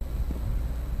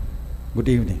Good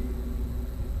evening.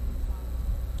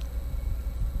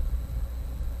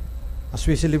 As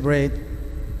we celebrate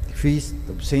the feast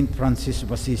of Saint Francis of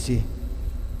Assisi,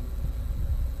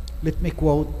 let me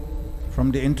quote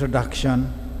from the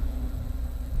introduction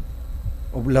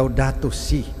of Laudato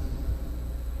Si,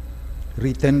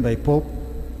 written by Pope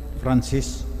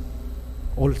Francis,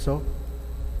 also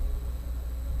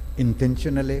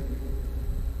intentionally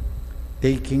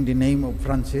taking the name of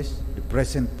Francis, the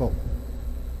present Pope.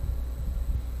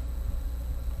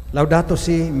 Laudato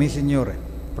Si, mi Signore,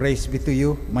 praise be to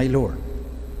you, my Lord.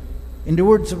 In the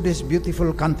words of this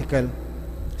beautiful canticle,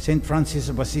 Saint Francis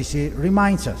of Assisi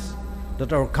reminds us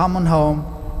that our common home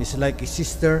is like a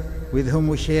sister with whom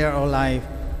we share our life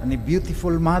and a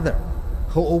beautiful mother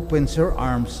who opens her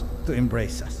arms to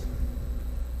embrace us.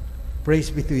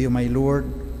 Praise be to you, my Lord,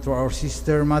 through our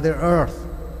sister Mother Earth,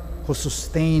 who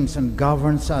sustains and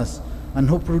governs us and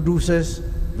who produces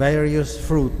various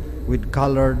fruit with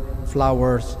colored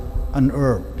flowers and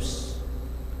herbs.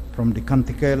 From the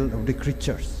Canticle of the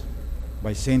Creatures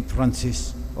by Saint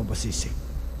Francis of Assisi.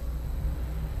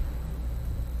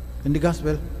 In the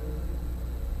Gospel,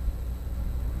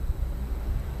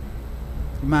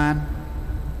 a man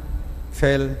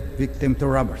fell victim to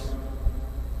robbers.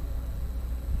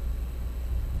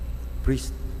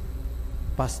 Priest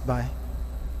passed by.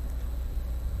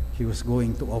 He was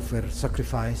going to offer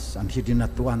sacrifice and he did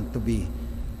not want to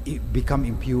become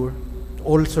impure.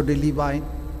 Also the Levite,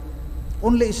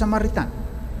 only a Samaritan,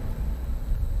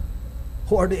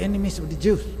 who are the enemies of the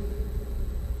Jews.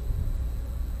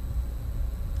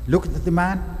 Looked at the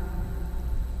man,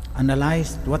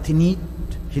 analyzed what he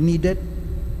needed,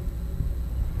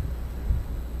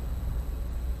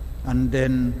 and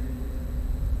then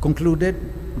concluded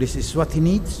this is what he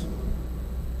needs.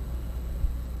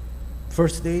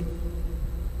 First aid,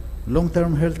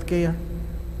 long-term health care.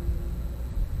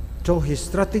 So his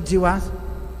strategy was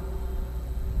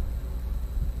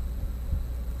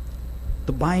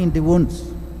to bind the wounds.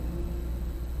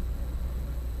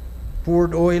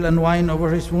 Poured oil and wine over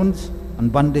his wounds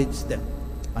and bandaged them.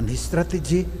 And his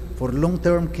strategy for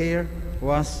long-term care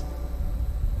was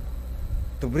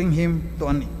to bring him to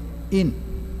an inn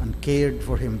and cared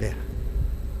for him there.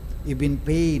 Even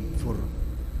paid for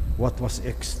what was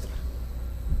extra.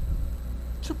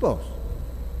 Suppose,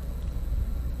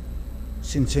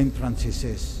 since Saint Francis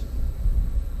says,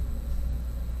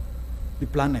 the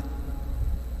planet,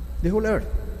 the whole earth,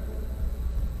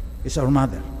 is our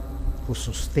mother, who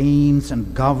sustains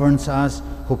and governs us,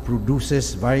 who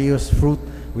produces various fruit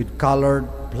with colored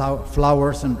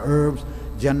flowers and herbs.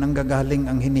 Diyan nanggagaling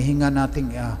ang hinihinga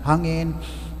nating hangin,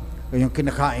 yung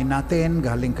kinakain natin,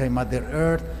 galing kay Mother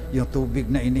Earth, yung tubig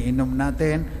na iniinom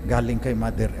natin, galing kay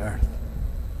Mother Earth.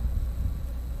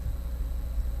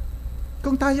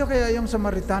 Kung tayo kaya yung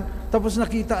Samaritan, tapos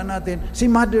nakita natin, si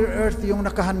Mother Earth yung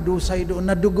nakahandusay doon,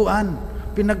 naduguan,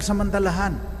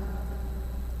 pinagsamantalahan.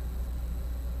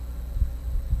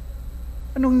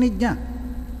 Anong need niya?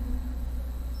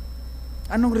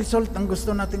 Anong result ang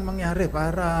gusto nating mangyari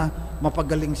para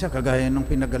mapagaling siya, kagaya ng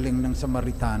pinagaling ng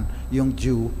Samaritan, yung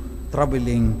Jew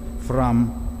traveling from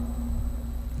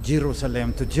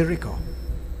Jerusalem to Jericho?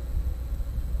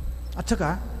 At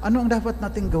saka, ano ang dapat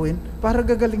nating gawin para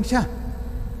gagaling siya?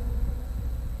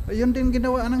 Yun din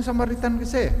ginawa ng Samaritan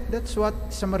kasi. That's what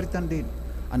Samaritan did.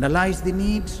 Analyzed the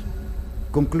needs,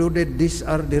 concluded these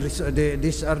are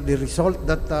the result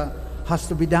that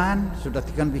has to be done so that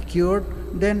he can be cured,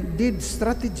 then did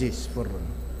strategies for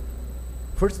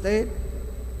first aid,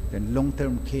 then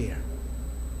long-term care.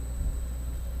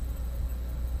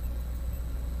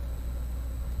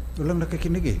 Walang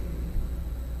nakikinig eh.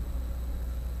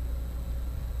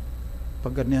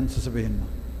 Pag ganyan sasabihin mo.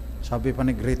 Sabi pa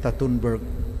ni Greta Thunberg,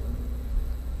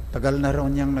 tagal na raw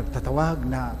niyang nagtatawag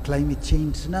na climate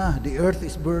change na, the earth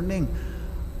is burning.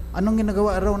 Anong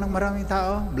ginagawa raw ng maraming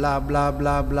tao? Bla bla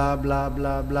bla bla bla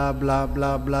bla bla bla bla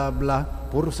bla bla.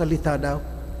 Puro salita daw.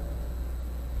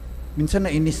 Minsan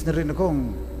nainis na rin ako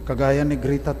kagaya ni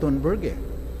Greta Thunberg eh.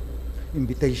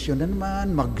 Invitation na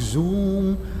naman,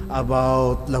 mag-Zoom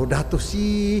about Laudato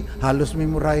Si. Halos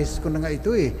memorize ko na nga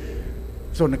ito eh.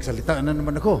 So nagsalita na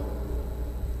naman ako.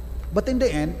 But in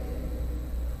the end,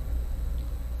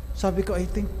 sabi ko, I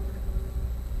think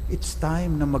it's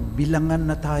time na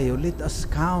magbilangan na tayo. Let us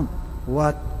count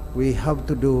what we have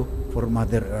to do for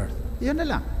Mother Earth. Yan na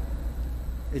lang.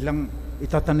 Ilang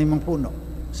itatanim ang puno.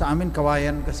 Sa amin,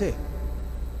 kawayan kasi.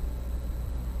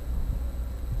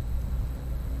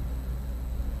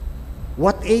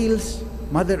 What ails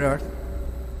Mother Earth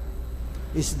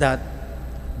is that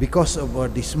because of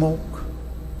the smoke,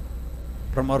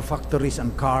 from our factories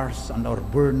and cars and our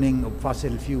burning of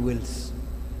fossil fuels.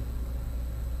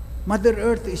 Mother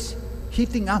Earth is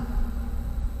heating up.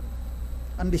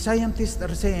 And the scientists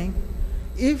are saying,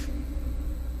 if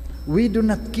we do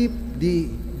not keep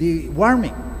the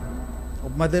warming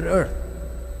of Mother Earth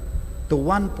to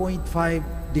 1.5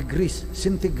 degrees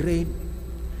centigrade,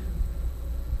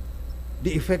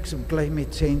 the effects of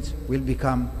climate change will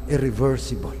become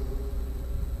irreversible.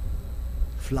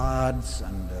 Floods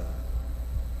and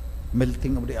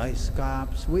melting of the ice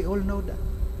caps, we all know that.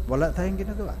 Wala tayong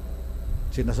ginagawa.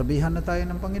 Sinasabihan na tayo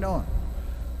ng Panginoon,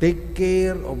 take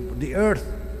care of the earth.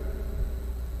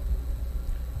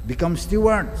 Become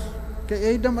stewards.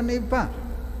 Kay Adam and Eve pa.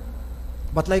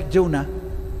 But like Jonah,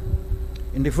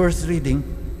 in the first reading,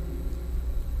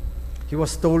 he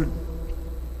was told,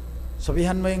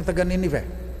 sabihan mo yung taga Nineveh,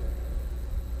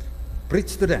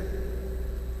 preach to them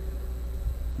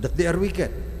that they are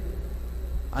wicked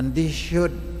and they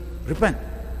should repent.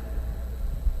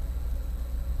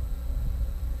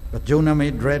 But Jonah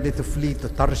made ready to flee to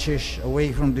Tarshish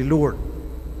away from the Lord.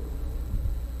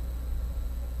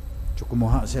 So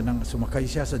sumakay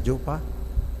siya sa Joppa,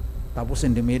 tapos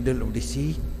in the middle of the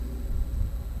sea,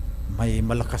 may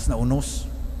malakas na unos.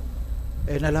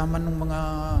 Nalaman ng mga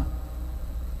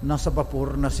nasa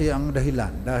vapor na siya ang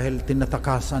dahilan dahil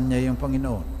tinatakasan niya yung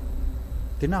Panginoon.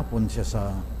 Tinapon siya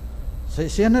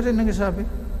siya na rin ang sabi,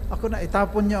 ako na,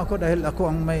 itapon niyo ako dahil ako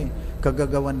ang may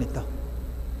kagagawan nito.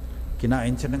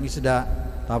 Kinain siya ng isda,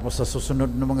 tapos sa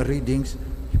susunod ng mga readings,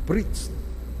 he preached.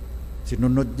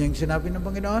 Sinunod niya yung sinabi ng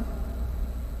Panginoon.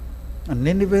 And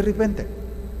Nineveh repented.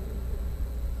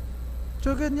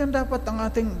 So ganyan dapat ang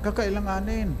ating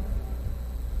kakailanganin.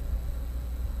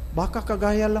 Baka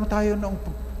kagaya lang tayo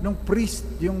ng priest,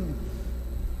 yung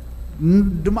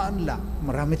dumaan lang.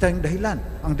 Marami tayong dahilan.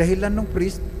 Ang dahilan ng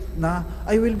priest na,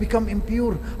 I will become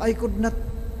impure. I could not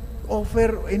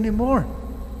offer anymore.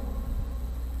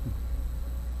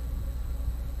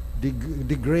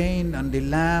 The grain and the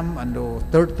lamb and the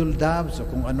turtle doves o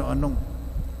kung ano-anong.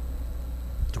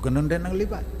 So ganun din ang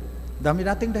Levite. Dami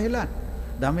nating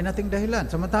dahilan.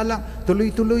 Samantalang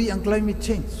tuloy-tuloy ang climate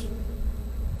change.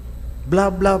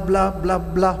 Blah, blah, blah, blah,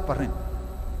 blah pa rin.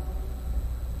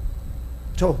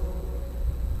 So,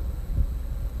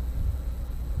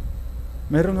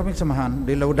 meron kaming samahan,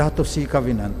 the Laudato Si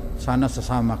Covenant, sana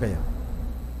sasama kayo.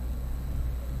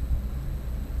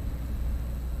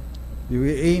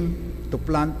 We aim to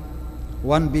plant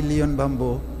 1 billion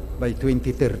bamboo by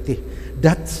 2030.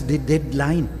 That's the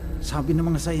deadline. Sabi ng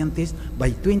mga scientists,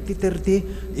 by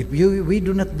 2030, if we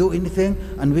do not do anything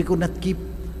and we could not keep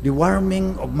the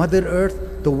warming of Mother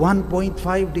Earth to 1.5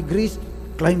 degrees,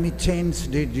 climate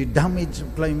change, the damage of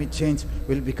climate change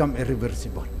will become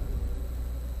irreversible.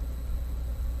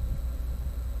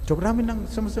 So marami nang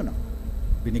sumusunod.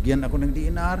 Binigyan ako ng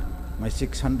DNR, may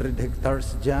 600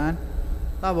 hectares dyan.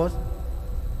 Tapos,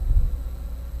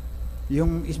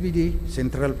 yung SBD,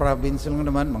 Central Province lang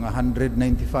naman, mga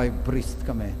 195 priests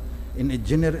kami. In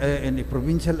a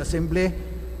provincial assembly,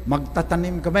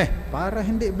 magtatanim kami para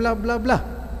hindi blah blah blah.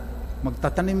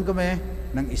 Magtatanim kami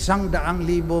ng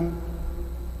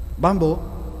 100,000 bamboo,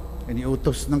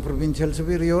 iniutos ng provincial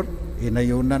superior,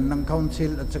 inayunan ng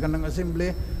council at saka ng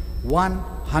assembly,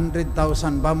 100,000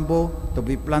 bamboo to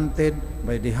be planted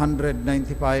by the 195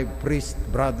 priest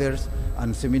brothers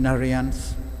and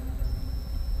seminarians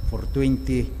for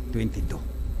 2022.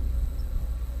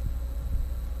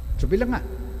 So bilang nga,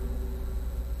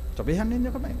 sabihan ninyo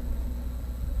kami.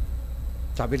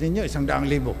 Sabi ninyo,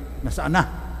 100,000. Nasaan na?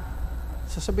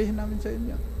 Sasabihin namin sa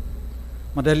inyo.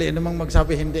 Madali namang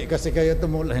magsabi, hindi kasi kayo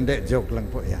tumula. Hindi, joke lang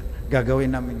po yan.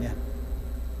 Gagawin namin yan.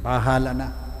 Bahala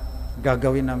na.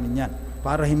 Gagawin namin yan.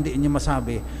 Para hindi inyo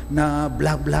masabi na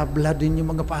blah blah blah din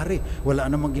yung mga pare.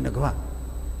 Wala namang ginagawa.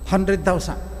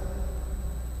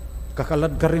 100,000.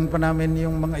 Kakalad ka rin pa namin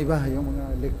yung mga iba, yung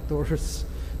mga lectors,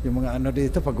 yung mga ano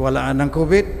dito, pag walaan ng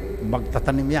COVID,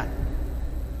 magtatanim yan.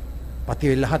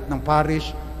 Pati lahat ng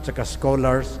parish, saka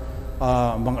scholars,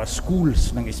 mga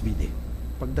schools ng SBD.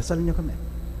 Pagdasal nyo kami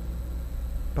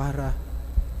para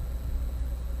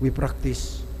we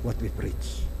practice what we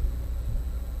preach.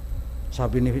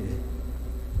 Sabi ni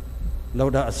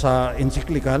Lauda sa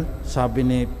encyclical, sabi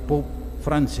ni Pope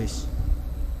Francis,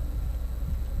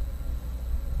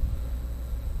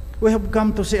 we have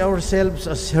come to see ourselves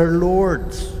as her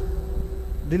lords,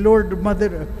 the Lord of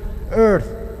Mother Earth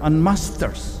and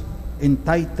masters,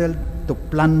 entitled to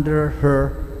plunder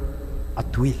her at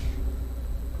will.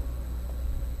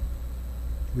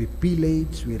 We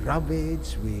pillaged, we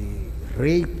ravaged, we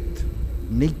raped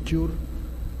nature.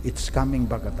 It's coming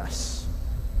back at us.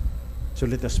 So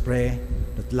let us pray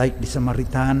that like the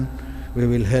Samaritan, we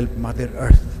will help Mother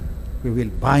Earth. We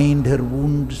will bind her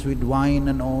wounds with wine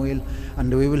and oil, and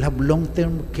we will have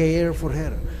long-term care for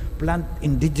her. Plant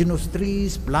indigenous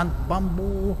trees, plant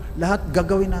bamboo, lahat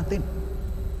gagawin natin.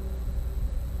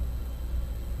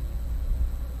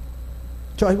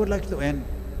 So I would like to end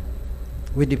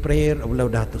with the prayer of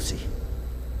Laudato Si.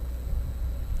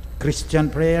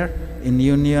 Christian prayer in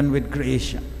union with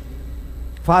creation.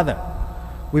 Father,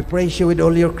 we praise you with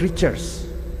all your creatures.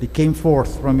 They came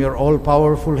forth from your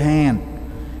all-powerful hand.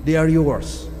 They are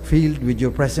yours, filled with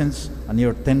your presence and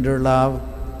your tender love.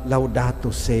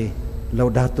 Laudato Si,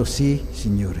 Laudato Si,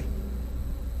 Signore.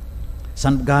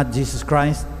 Son of God, Jesus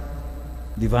Christ,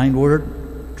 divine word,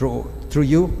 through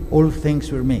you, all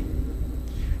things were made.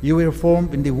 You were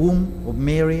formed in the womb of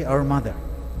Mary, our mother.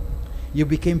 You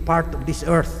became part of this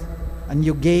earth, and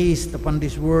you gazed upon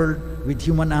this world with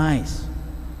human eyes.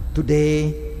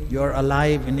 Today, you are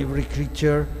alive in every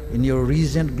creature in your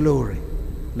risen glory.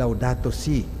 Laudato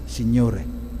Si, Signore.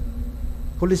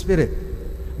 Holy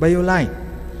Spirit, by your light,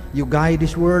 you guide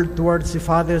this world towards the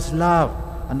Father's love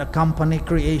and accompany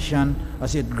creation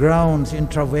as it groans in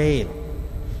travail.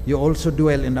 You also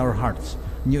dwell in our hearts.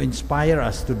 You inspire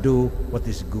us to do what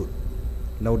is good.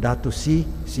 Laudato Si,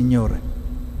 Signore.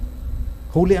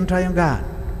 Holy and Triune God,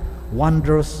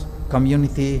 wondrous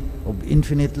community of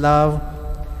infinite love,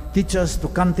 teach us to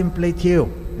contemplate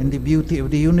you in the beauty of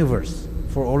the universe,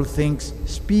 for all things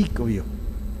speak of you.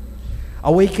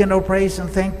 Awaken our praise and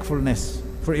thankfulness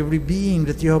for every being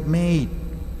that you have made.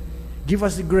 Give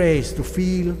us the grace to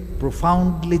feel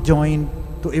profoundly joined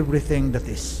to everything that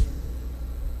is.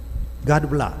 God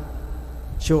bless.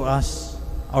 Show us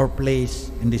our place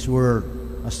in this world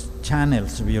as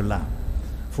channels of your love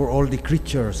for all the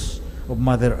creatures of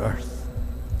Mother Earth,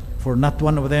 for not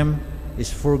one of them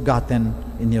is forgotten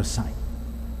in your sight.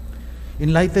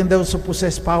 Enlighten those who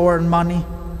possess power and money,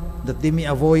 that they may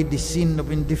avoid the sin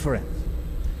of indifference,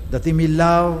 that they may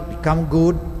love, become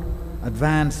good,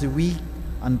 advance the weak,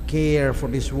 and care for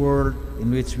this world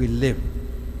in which we live.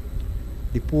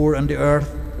 The poor and the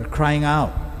earth are crying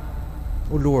out,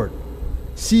 O Lord,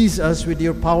 seize us with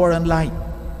your power and light.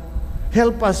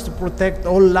 Help us to protect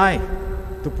all life,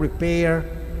 to prepare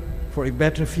for a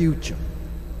better future,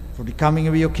 for the coming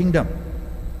of your kingdom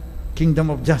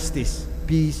of justice,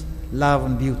 peace, love,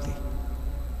 and beauty.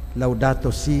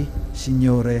 Laudato Si,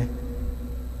 Signore.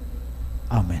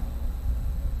 Amen.